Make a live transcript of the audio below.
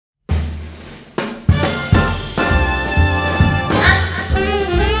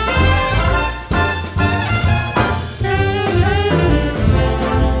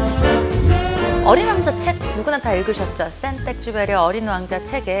어린 왕자 책 누구나 다 읽으셨죠? 센텍쥐베리의 어린 왕자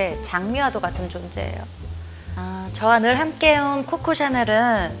책에 장미와도 같은 존재예요. 저와 늘 함께해온 코코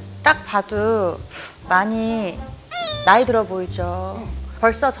샤넬은 딱 봐도 많이 나이 들어 보이죠.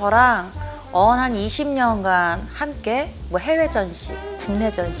 벌써 저랑 한 20년간 함께 해외 전시,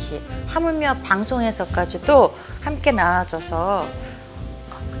 국내 전시, 하물며 방송에서까지도 함께 나와줘서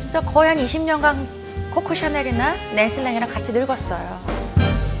진짜 거의 한 20년간 코코 샤넬이나 낸시 랭이랑 같이 늙었어요.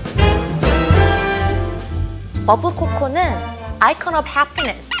 버블코코는 아이콘 오브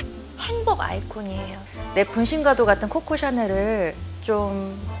해피니스, 행복 아이콘이에요. 내 분신과도 같은 코코 샤넬을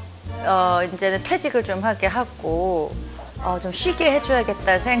좀 이제는 퇴직을 좀 하게 하고 좀 쉬게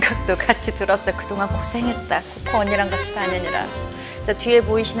해줘야겠다는 생각도 같이 들었어요. 그동안 고생했다, 코코 언니랑 같이 다니느라. 그래서 뒤에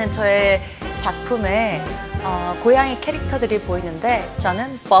보이시는 저의 작품에 고양이 캐릭터들이 보이는데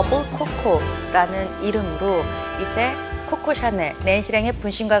저는 버블코코라는 이름으로 이제 코코 샤넬, 낸시 랭의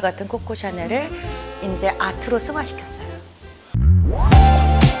분신과 같은 코코 샤넬을 이제 아트로 승화시켰어요.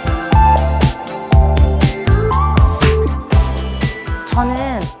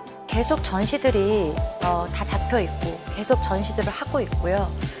 저는 계속 전시들이 다 잡혀 있고 계속 전시들을 하고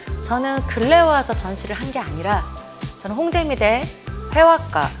있고요. 저는 근래 와서 전시를 한 게 아니라 저는 홍대미대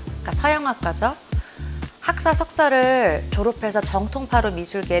회화과, 그러니까 서양학과죠. 학사 석사를 졸업해서 정통파로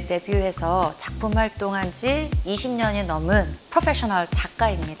미술계에 데뷔해서 작품 활동한 지 20년이 넘은 프로페셔널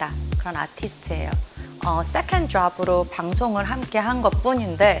작가입니다. 그런 아티스트예요. 세컨드 잡으로 방송을 함께 한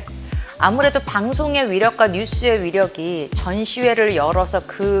것뿐인데 아무래도 방송의 위력과 뉴스의 위력이 전시회를 열어서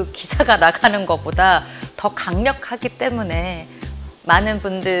그 기사가 나가는 것보다 더 강력하기 때문에 많은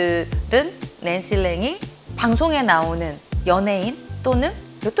분들은 낸시 랭이 방송에 나오는 연예인 또는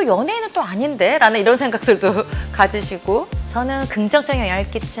또 연예인은 또 아닌데? 라는 이런 생각들도 가지시고 저는 긍정적인 영향을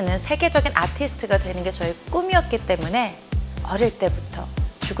끼치는 세계적인 아티스트가 되는 게 저의 꿈이었기 때문에 어릴 때부터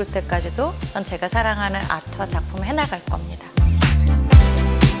죽을 때까지도 전 제가 사랑하는 아트와 작품을 해나갈 겁니다.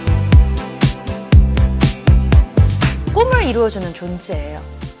 꿈을 이루어주는 존재예요.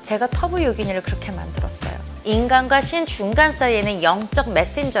 제가 터부 요기니를 그렇게 만들었어요. 인간과 신 중간 사이에는 영적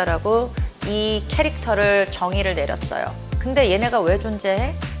메신저라고 이 캐릭터를 정의를 내렸어요. 근데 얘네가 왜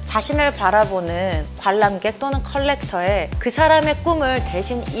존재해? 자신을 바라보는 관람객 또는 컬렉터에 그 사람의 꿈을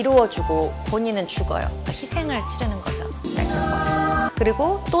대신 이루어주고 본인은 죽어요. 그러니까 희생을 치르는 거죠. sacrifice.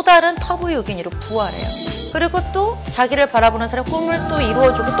 그리고 또 다른 터부 요기니로 부활해요. 그리고 또 자기를 바라보는 사람 꿈을 또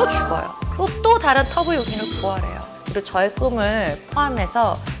이루어주고 또 죽어요. 그리고 또 다른 터부 요기니로 부활해요. 그리고 저의 꿈을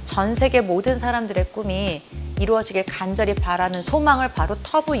포함해서 전 세계 모든 사람들의 꿈이 이루어지길 간절히 바라는 소망을 바로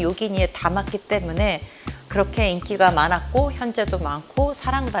터부 요기니에 담았기 때문에 그렇게 인기가 많았고 현재도 많고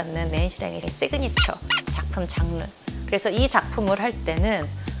사랑받는 낸시 랭의 시그니처 작품 장르. 그래서 이 작품을 할 때는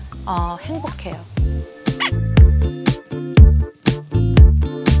행복해요.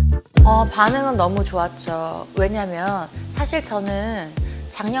 반응은 너무 좋았죠. 왜냐면 사실 저는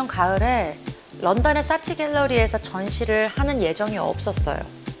작년 가을에 런던의 사치 갤러리에서 전시를 하는 예정이 없었어요.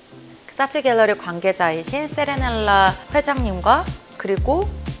 사치 갤러리 관계자이신 세레넬라 회장님과 그리고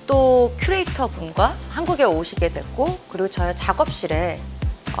또 큐레이터 분과 한국에 오시게 됐고 그리고 저의 작업실에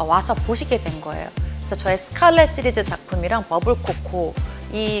와서 보시게 된 거예요. 그래서 저의 스칼렛 시리즈 작품이랑 버블코코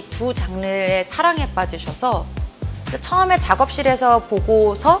이 두 장르의 사랑에 빠지셔서 처음에 작업실에서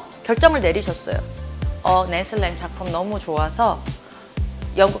보고서 결정을 내리셨어요. 낸시 랭 작품 너무 좋아서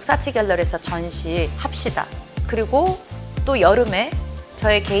영국 사치 갤러리에서 전시합시다. 그리고 또 여름에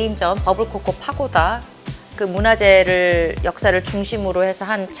저의 개인전 버블코코 파고다 그 문화재를 역사를 중심으로 해서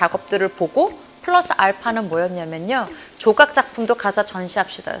한 작업들을 보고 플러스 알파는 뭐였냐면요. 조각 작품도 가서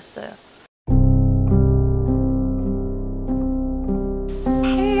전시합시다 였어요.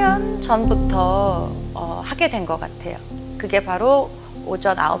 8년 전부터 하게 된 것 같아요. 그게 바로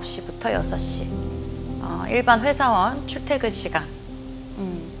오전 9시부터 6시 일반 회사원 출퇴근 시간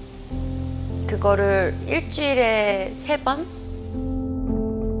그거를 일주일에 3번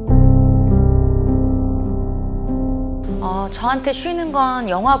저한테 쉬는 건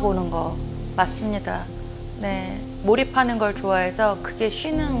영화 보는 거 맞습니다. 네, 몰입하는 걸 좋아해서 그게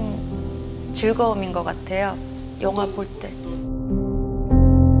쉬는 즐거움인 것 같아요. 영화 볼 때.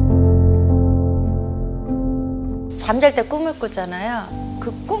 잠잘 때 꿈을 꾸잖아요.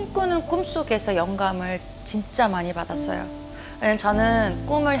 그 꿈꾸는 꿈 속에서 영감을 진짜 많이 받았어요. 왜냐면 저는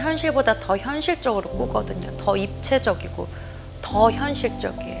꿈을 현실보다 더 현실적으로 꾸거든요. 더 입체적이고 더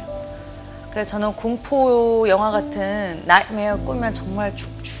현실적이에요. 그래서 저는 공포 영화 같은 나이트메어 꾸면 정말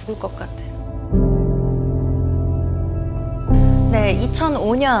죽을 것 같아요. 네,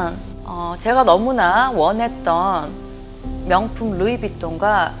 2005년 제가 너무나 원했던 명품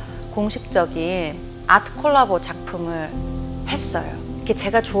루이비통과 공식적인 아트 콜라보 작품을 했어요. 이렇게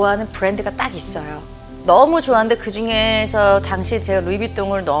제가 좋아하는 브랜드가 딱 있어요. 너무 좋아하는데 그 중에서 당시 제가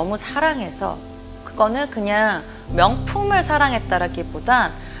루이비통을 너무 사랑해서 그거는 그냥 명품을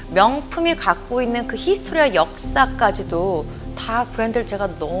사랑했다라기보단 명품이 갖고 있는 그 히스토리와 역사까지도 다 브랜드를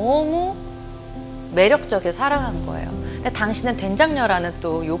제가 너무 매력적이게 사랑한 거예요. 근데 당시는 된장녀라는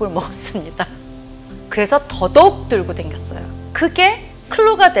또 욕을 먹었습니다. 그래서 더더욱 들고 다녔어요. 그게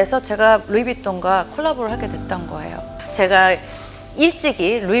클루가 돼서 제가 루이비통과 콜라보를 하게 됐던 거예요. 제가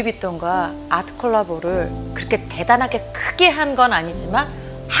일찍이 루이비통과 아트 콜라보를 그렇게 대단하게 크게 한 건 아니지만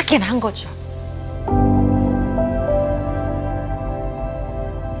하긴 한 거죠.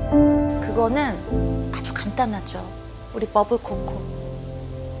 그거는 아주 간단하죠. 우리 버블코코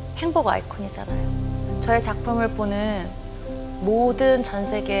행복 아이콘이잖아요. 저의 작품을 보는 모든 전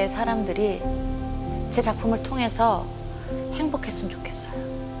세계의 사람들이 제 작품을 통해서 행복했으면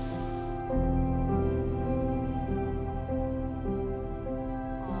좋겠어요.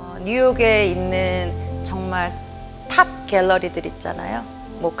 뉴욕에 있는 정말 탑 갤러리들 있잖아요.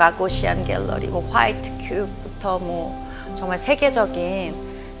 뭐 가고시안 갤러리, 뭐 화이트 큐브부터 뭐 정말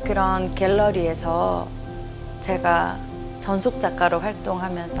세계적인 그런 갤러리에서 제가 전속 작가로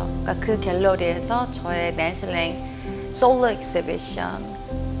활동하면서, 그러니까 그 갤러리에서 저의 낸슬랭 솔로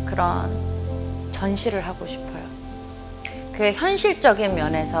익시비션 그런 전시를 하고 싶어요. 그 현실적인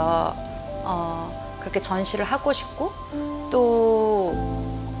면에서 그렇게 전시를 하고 싶고 또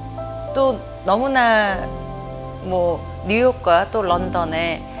너무나 뭐 뉴욕과 또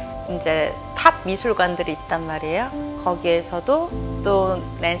런던에 이제 탑 미술관들이 있단 말이에요. 거기에서도 또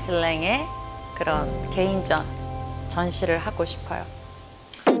낸슬랭의 그런 개인전 전시를 하고 싶어요.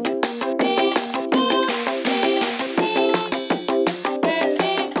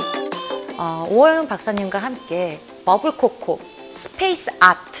 오호영 박사님과 함께 버블코코 스페이스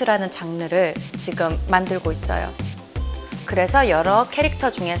아트라는 장르를 지금 만들고 있어요. 그래서 여러 캐릭터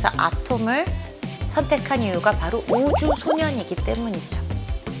중에서 아톰을 선택한 이유가 바로 우주소년이기 때문이죠.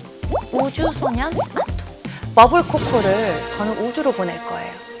 우주소년 아톰. 버블코코를 저는 우주로 보낼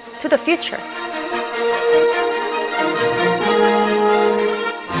거예요. To the future.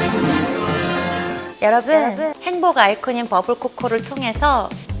 여러분, 행복 아이콘인 버블코코를 통해서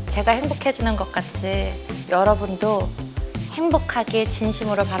제가 행복해지는 것 같이 여러분도 행복하길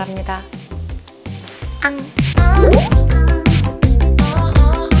진심으로 바랍니다. 앙!